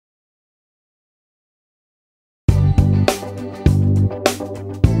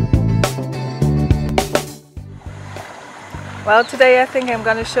Well, today I think I'm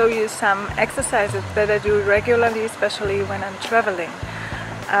going to show you some exercises that I do regularly, especially when I'm traveling.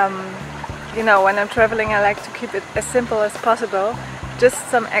 When I'm traveling I like to keep it as simple as possible. Just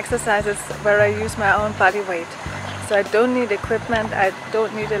some exercises where I use my own body weight. So I don't need equipment, I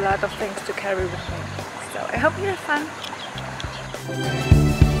don't need a lot of things to carry with me. So I hope you have fun.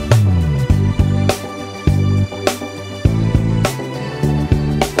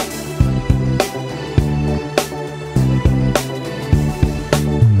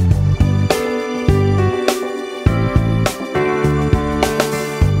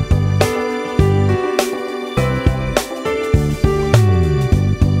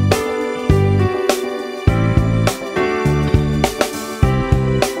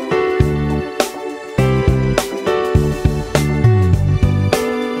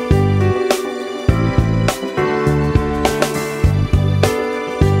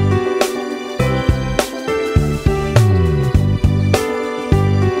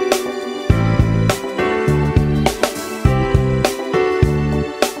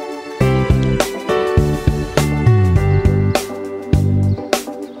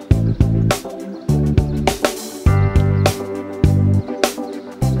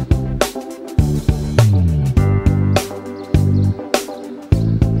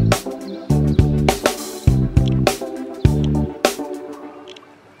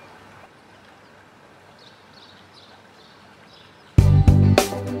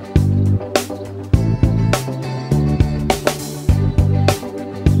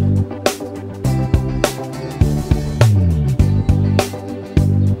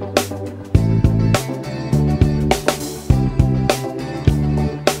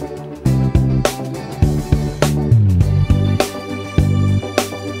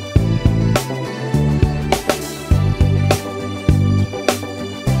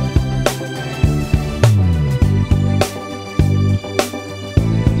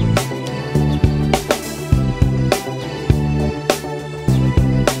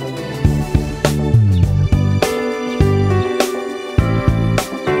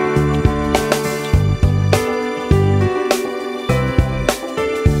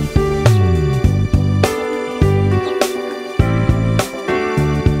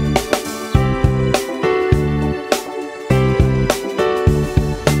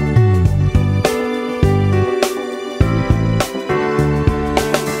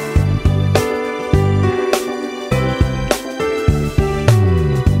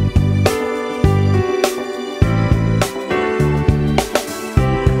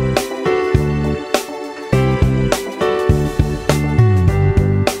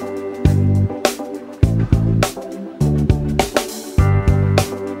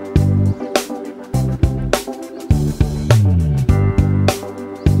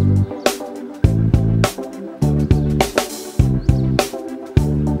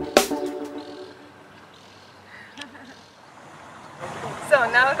 So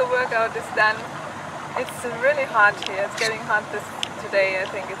now the workout is done. It's really hot here. It's getting hot today. I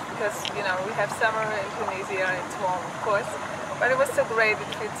think it's because we have summer in Tunisia. It's warm, of course. But it was so great.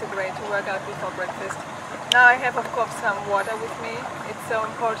 It feels so great to work out before breakfast. Now I have, of course, some water with me. It's so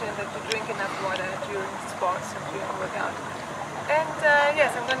important that you drink enough water during sports and during workout. And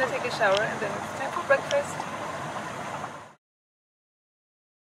yes, I'm going to take a shower and then it's time for breakfast.